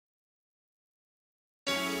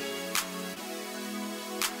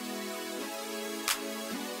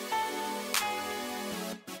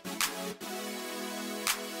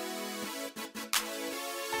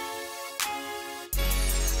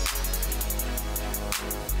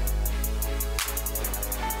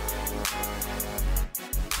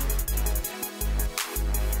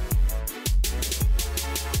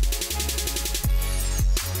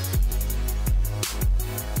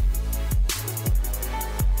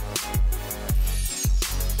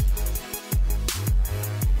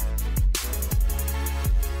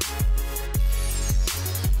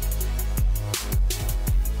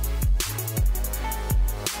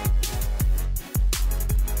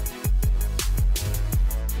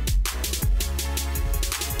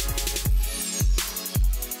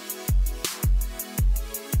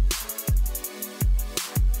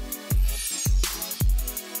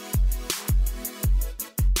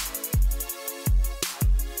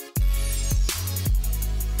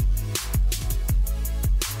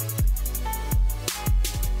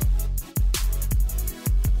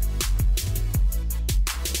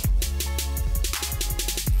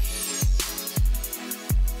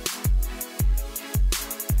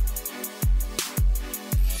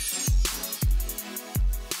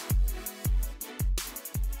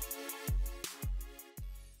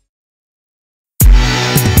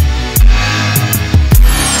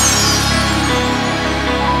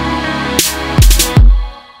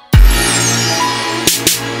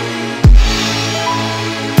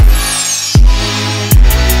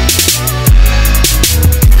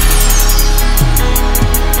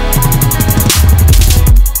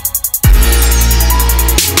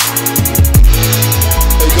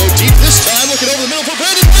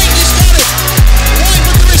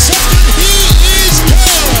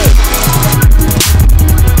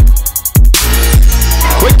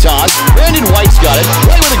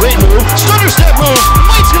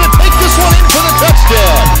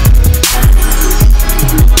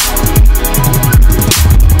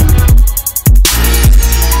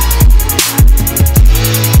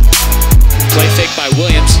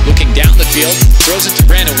looking down the field, throws it to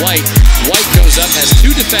Brandon White. White goes up, has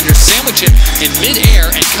two defenders sandwich him in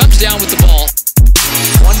midair, and comes down with the ball.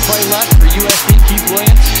 One play left for USD. Keith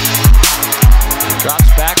Williams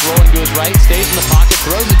drops back, rolling to his right, stays in the pocket,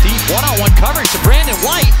 throws it deep. One-on-one coverage to Brandon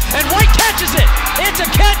White, and White catches it. It's a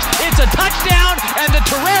catch, it's a touchdown, and the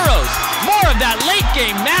Toreros, more of that late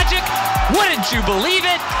game magic. Wouldn't you believe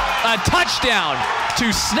it? A touchdown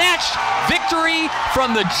to snatch victory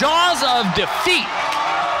from the jaws of defeat.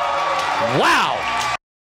 Wow.